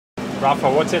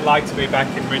Rafa, what's it like to be back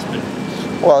in Brisbane?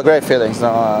 Well, great feelings.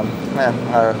 No,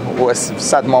 it was a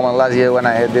sad moment last year when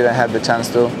I didn't have the chance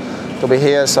to be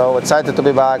here. So excited to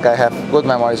be back. I have good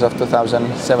memories of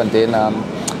 2017.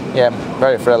 Yeah,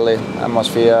 very friendly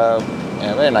atmosphere,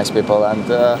 yeah, very nice people, and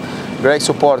great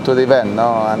support to the event.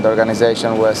 No, and the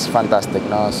organization was fantastic.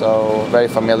 No, so very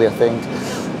familiar thing.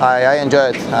 I enjoy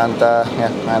it, and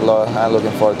yeah, I'm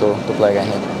looking forward to play again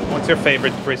here. What's your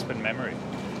favorite Brisbane memory?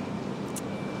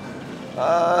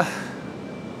 I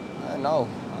don't know.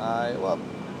 Well,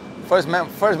 first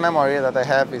memory that I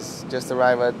have is just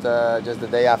arrived just the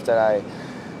day after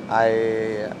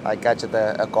I catch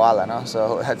a koala. No,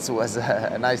 so that was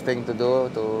a nice thing to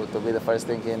do to be the first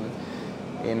thing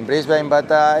in Brisbane.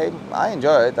 But I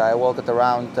enjoy it. I walked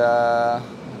around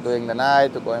during the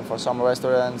night, going for some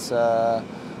restaurants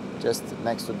just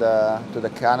next to the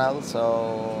canal.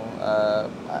 So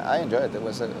I enjoy it. It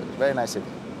was a very nice city.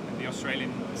 The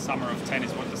Australian Summer of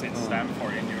Tennis, what does it stand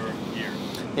for in your year?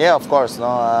 Yeah, of course. No,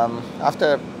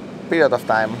 after a period of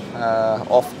time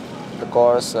off the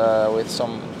course with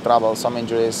some trouble, some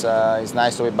injuries, it's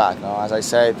nice to be back. No, as I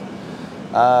said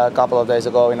a couple of days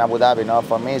ago in Abu Dhabi, no,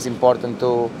 for me it's important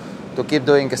to keep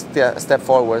doing a step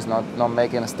forwards, not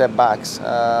making step backs.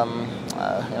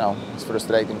 You know, it's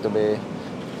frustrating to be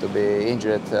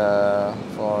injured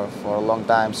for a long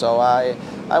time. So I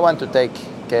want to take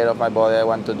care of my body. I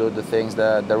want to do the things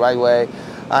the right way,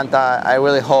 and I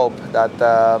really hope that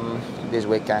this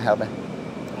week can help me.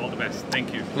 All the best.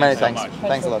 Thank you. Many thanks. thanks.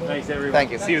 Thanks a lot. Thanks everyone.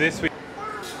 Thank you. See you this week.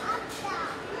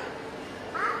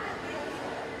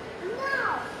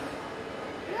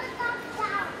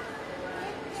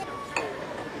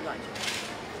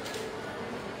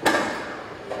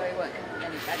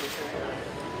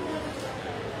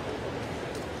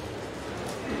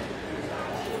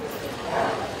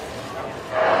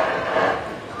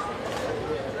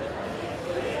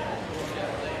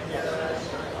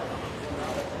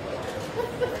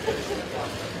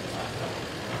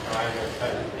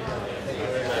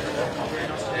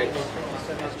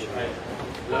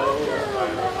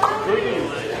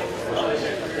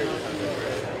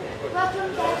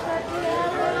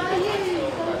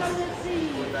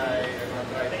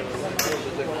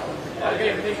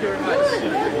 Okay, thank you very much.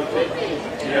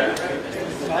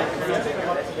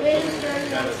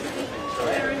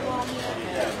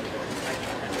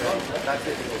 That's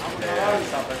it.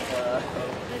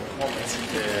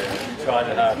 Tried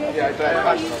it hard. Yeah, I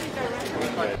tried.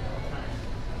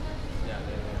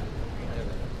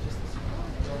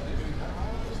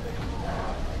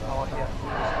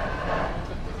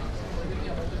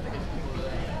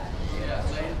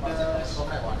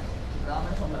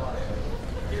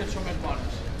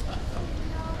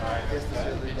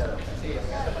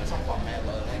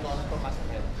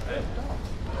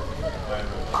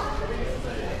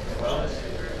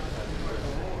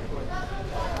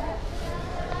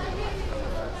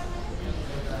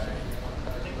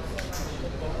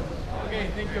 Okay,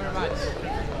 thank you very much.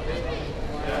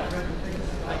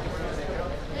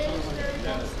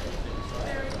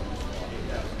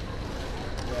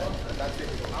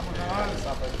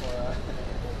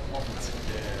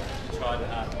 Tried it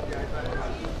hard.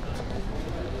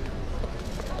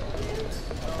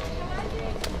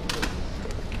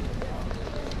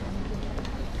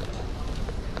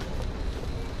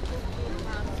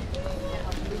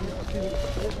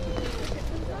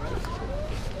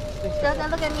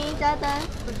 Jonathan, look at me, Jonathan.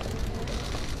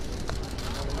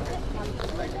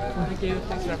 Thank you.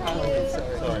 Thanks, Rafael.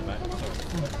 Sorry, mate.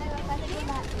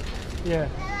 Yeah.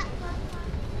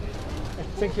 I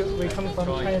think we come from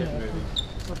Try and China. keep moving.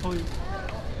 What point?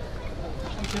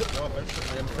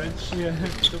 I am French. Yeah.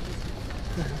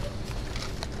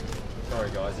 Sorry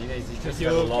guys, he's just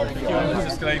had a long flight. He's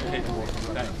just going to keep walking.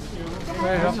 Thanks. He's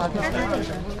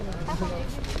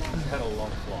had a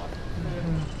long flight.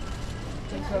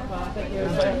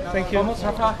 Thank you. Almost,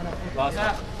 Rafa. Last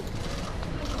one.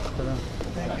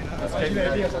 Let's keep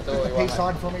moving. Peace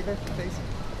sign for me, then, please.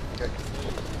 Okay.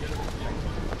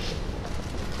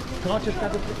 Can I just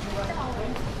have a picture?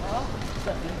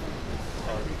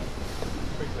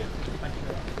 Quickly. Thank you.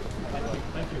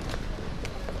 Thank you.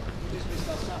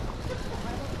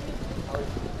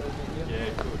 Yeah,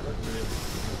 good. Really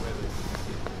good weather.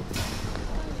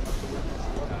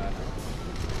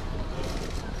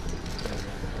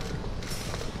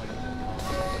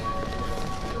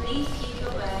 Please keep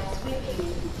your bags with you.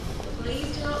 Please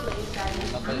do not leave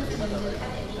baggage unattended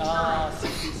at any time.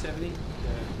 60, 70.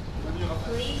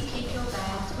 Please keep your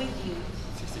bags with you.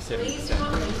 67%. Please do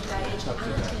not leave baggage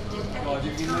unattended at Oh, if you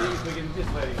any can time. leave, we can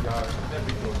just let it go. That'd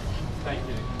be good. Thank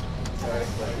you.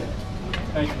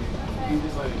 Thank you. Thank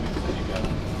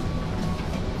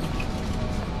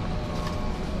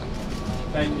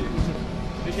you.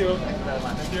 Thank you. Thank you very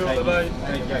much. Thank you. Bye bye.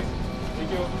 Thank you.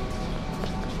 Thank you.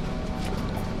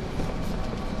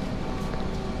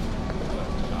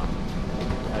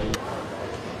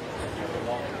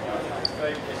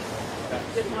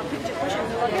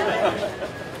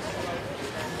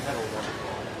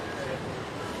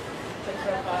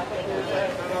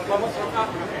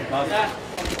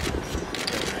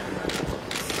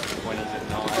 When he's at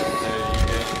night,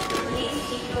 Please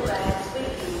keep your bags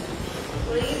with you.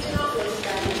 Please do not leave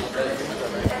them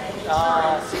unattended at any time.